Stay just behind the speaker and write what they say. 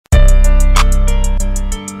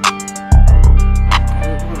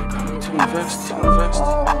invested.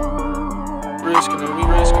 Risking it, we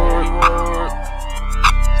risking the reward.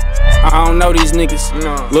 I don't know these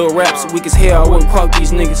niggas. Lil' raps weak as hell, I wouldn't quote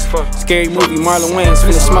these niggas. Scary movie, Marlon Wayans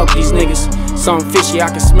finna smoke these niggas. Something fishy, I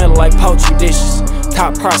can smell it like poultry dishes.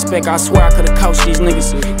 Top prospect, I swear I could've coached these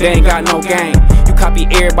niggas. They ain't got no game. You copy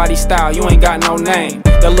everybody's style, you ain't got no name.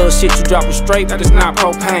 That little shit you droppin' straight, that is not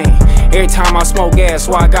propane. Every time I smoke gas,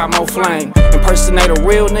 so I got more flame. Impersonate a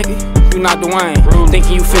real nigga, you not Dwayne.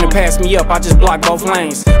 Thinking you finna pass me up, I just block both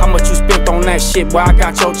lanes. How much you spent on that shit, boy, I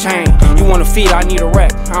got your chain. You wanna feed, I need a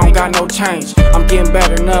rack, I don't got no change. I'm getting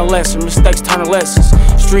better, none lesser, mistakes turn to lessons.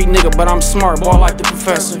 Street nigga, but I'm smart, boy, like the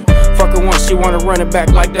professor. Fuck her once, she wanna run it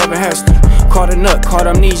back like Devin Hester. Caught a nut, caught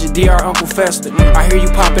amnesia, DR Uncle Fester. I hear you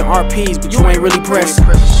poppin' RPs, but you ain't really pressing.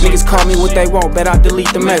 Niggas call me what they want, bet I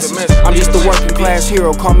delete the message. I'm just a working class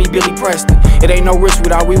hero, call me Billy Preston. It ain't no risk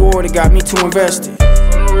without reward, it got me too invested.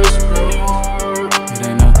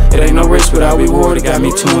 It ain't no risk without reward, it got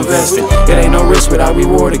me too invested. It ain't no risk without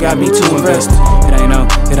reward, it got me too invested.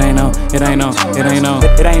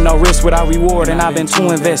 It ain't no risk without reward, and I've been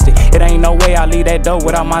too invested. It ain't no way I leave that door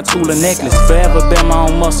without my Tula necklace. Forever been my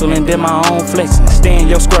own muscle and then my own flexing. Stay in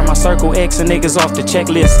your square, my circle X and niggas off the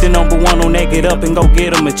checklist. The number one on that, get up and go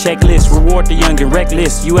get them a checklist. Reward the young and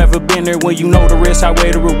reckless. You ever been there when you know the risk? I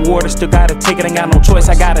weigh the reward, I still got a ticket, ain't got no choice.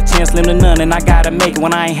 I got a chance, slim to none, and I gotta make it.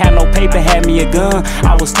 When I ain't had no paper, had me a gun,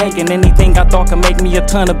 I was taking anything I thought could make me a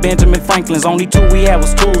ton of Benjamin Franklin's. Only two we had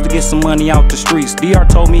was tools to get some money out the streets. DR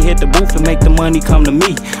told me hit the booth to make the money come to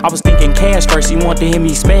me. I was thinking cash first, he want to hear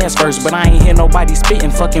me spaz first, but I ain't hear nobody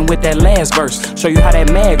spitting, fucking with that last verse. Show you how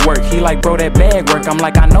that mag work. He like, bro, that bag work. I'm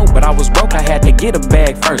like, I know, but I was broke, I had to get a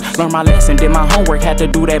bag first. Learn my lesson, did my homework, had to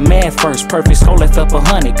do that math first. Perfect score, left up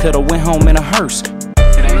 100, could've went home in a hearse.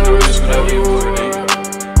 It ain't no risk without reward.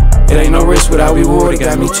 It ain't no risk without reward, it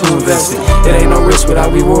got me too invested. It ain't no risk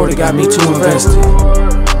without reward, it got me too invested.